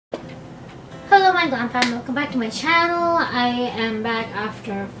my glam fam, welcome back to my channel. I am back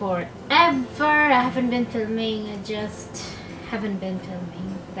after forever. I haven't been filming, I just haven't been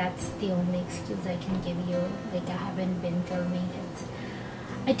filming. That's the only excuse I can give you. Like, I haven't been filming.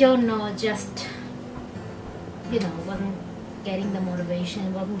 I don't know, just, you know, wasn't getting the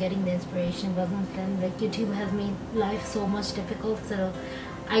motivation, wasn't getting the inspiration, wasn't then, like, YouTube has made life so much difficult, so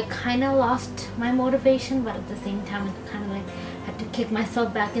I kind of lost my motivation, but at the same time it kind of like had to kick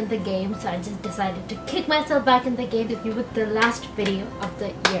myself back in the game, so I just decided to kick myself back in the game with the last video of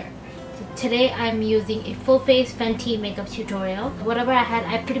the year. So today I'm using a full face Fenty makeup tutorial. Whatever I had,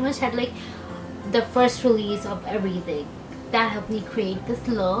 I pretty much had like the first release of everything. That helped me create this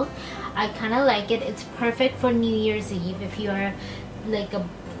look. I kind of like it. It's perfect for New Year's Eve if you're like a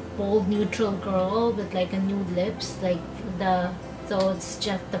bold neutral girl with like a nude lips, so it's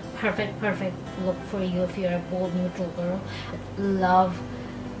just the perfect look for you if you're a bold neutral girl. Love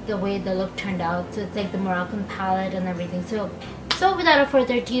the way the look turned out. So it's like the Moroccan palette and everything. So without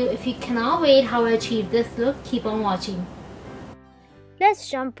further ado, if you cannot wait how I achieved this look, keep on watching. Let's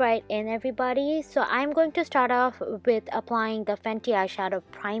jump right in, everybody. So I'm going to start off with applying the Fenty eyeshadow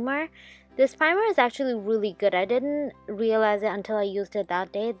primer. This primer is actually really good. I didn't realize it until I used it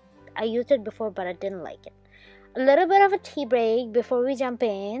that day. I used it before, but I didn't like it. A little bit of a tea break before we jump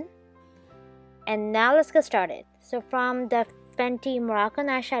in. And now let's get started. So from the Fenty Moroccan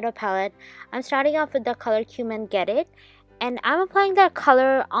eyeshadow palette, I'm starting off with the color Cumin Get It. And I'm applying that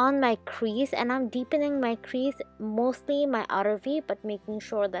color on my crease, and I'm deepening my crease, mostly my outer V, but making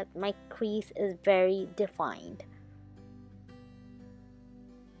sure that my crease is very defined.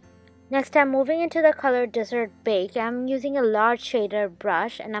 Next, I'm moving into the color Desert Bake. I'm using a large shader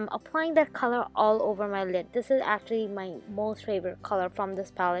brush, and I'm applying that color all over my lid. This is actually my most favorite color from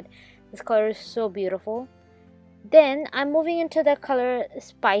this palette. This color is so beautiful. Then, I'm moving into the color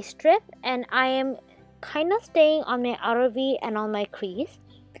Spice Strip, and I am kind of staying on my outer V and on my crease,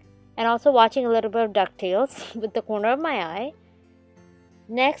 and also watching a little bit of DuckTales with the corner of my eye.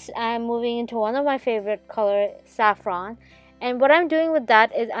 Next, I'm moving into one of my favorite color, Saffron, and what I'm doing with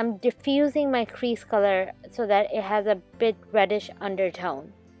that is I'm diffusing my crease color so that it has a bit reddish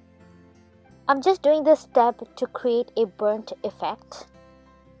undertone. I'm just doing this step to create a burnt effect.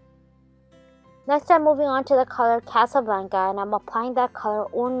 Next, I'm moving on to the color Casablanca, and I'm applying that color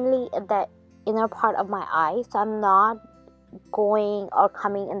only at the inner part of my eye, so I'm not going or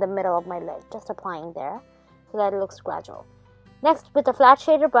coming in the middle of my lid, just applying there so that it looks gradual. Next, with the flat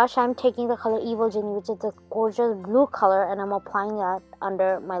shader brush, I'm taking the color Evil Genie, which is this gorgeous blue color, and I'm applying that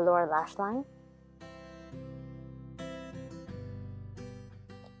under my lower lash line.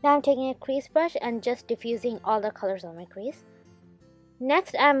 Now I'm taking a crease brush and just diffusing all the colors on my crease.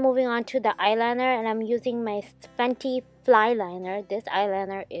 Next, I'm moving on to the eyeliner, and I'm using my Fenty Flyliner. This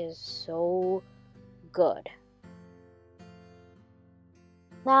eyeliner is so good.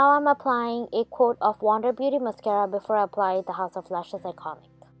 Now I'm applying a coat of Wonder Beauty mascara before I apply the House of Lashes Iconic.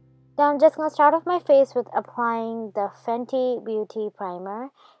 Then I'm just going to start off my face with applying the Fenty Beauty primer.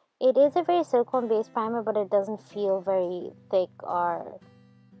 It is a very silicone based primer, but it doesn't feel very thick or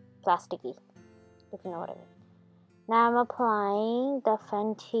plasticky, if you know what I mean. Now I'm applying the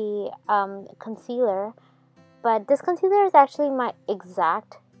Fenty concealer, but this concealer is actually my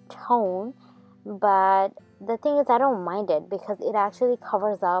exact tone, but the thing is I don't mind it because it actually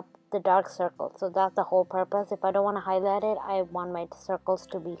covers up the dark circles, so that's the whole purpose. If I don't want to highlight it, I want my circles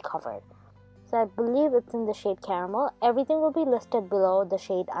to be covered. So I believe it's in the shade Caramel. Everything will be listed below the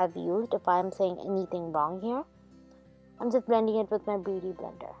shade I've used if I'm saying anything wrong here. I'm just blending it with my beauty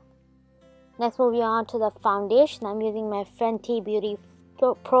blender. Next, moving on to the foundation, I'm using my Fenty Beauty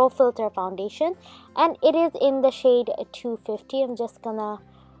Pro Filter foundation, and it is in the shade 250. I'm just gonna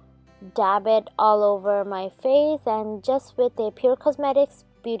dab it all over my face, and just with a Pure Cosmetics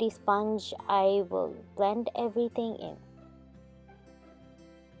beauty sponge, I will blend everything in.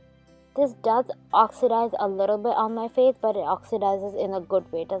 This does oxidize a little bit on my face, but it oxidizes in a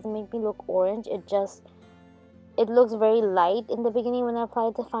good way. It doesn't make me look orange. It looks very light in the beginning when I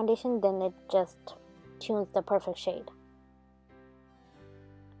apply the foundation, then it just tunes the perfect shade.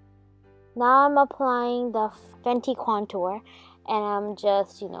 Now I'm applying the Fenty contour, and I'm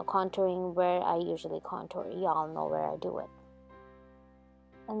just, contouring where I usually contour. Y'all know where I do it.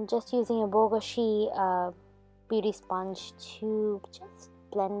 I'm just using a Bogoshi beauty sponge to just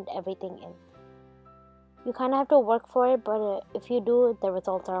blend everything in. You kind of have to work for it, but if you do, the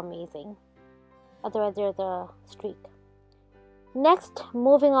results are amazing. Otherwise, there's a streak. Next,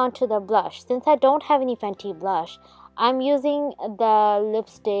 moving on to the blush. Since I don't have any Fenty blush, I'm using the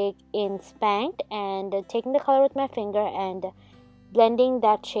lipstick in Spanked and taking the color with my finger and blending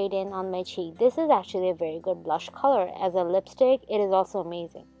that shade in on my cheek. This is actually a very good blush color. As a lipstick, it is also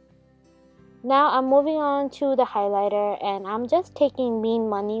amazing. Now I'm moving on to the highlighter, and I'm just taking Mean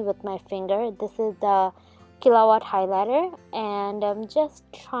Money with my finger. This is the Killawatt highlighter, and I'm just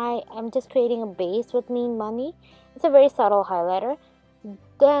creating a base with Mean Money. It's a very subtle highlighter.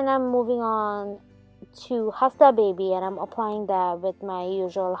 Then I'm moving on to Hasta Baby, and I'm applying that with my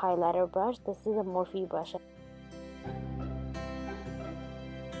usual highlighter brush. This is a Morphe brush.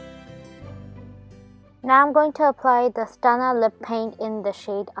 Now I'm going to apply the Stunna lip paint in the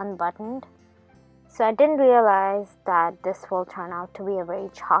shade Unbuttoned. So I didn't realize that this will turn out to be a very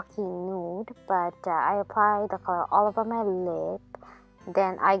chalky nude, but I apply the color all over my lip.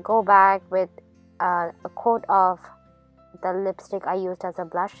 Then I go back with a coat of the lipstick I used as a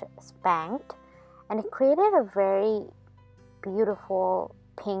blush, Spanked, and it created a very beautiful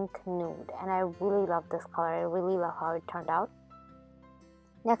pink nude, and I really love this color. I really love how it turned out.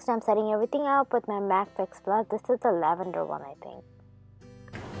 Next, I'm setting everything up with my MAC Fix Blush. This is the lavender one, I think.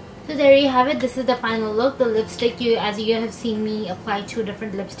 So there you have it. This is the final look. The lipstick, as you have seen me apply 2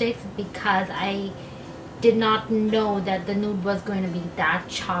 different lipsticks because I did not know that the nude was going to be that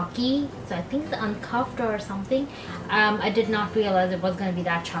chalky. So I think it's Uncuffed or something. I did not realize it was going to be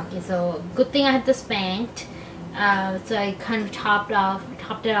that chalky. So good thing I had the Spanked. So I kind of topped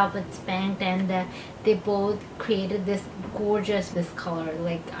it off with Spanked, and they both created this gorgeous color.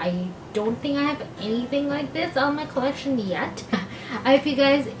 Like, I don't think I have anything like this on my collection yet. I hope you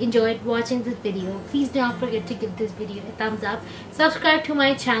guys enjoyed watching this video. Please do not forget to give this video a thumbs up. Subscribe to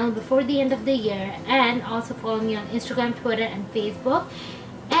my channel before the end of the year, and also follow me on Instagram, Twitter, and Facebook.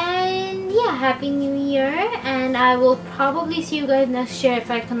 And yeah, Happy New Year, and I will probably see you guys next year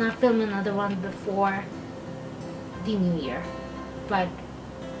if I cannot film another one before the new year. But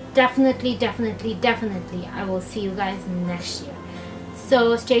definitely I will see you guys next year.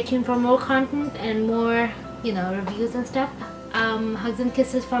 So stay tuned for more content and more, reviews and stuff. Hugs and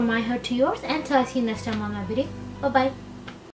kisses from my heart to yours, and till I see you next time on my video. Bye bye.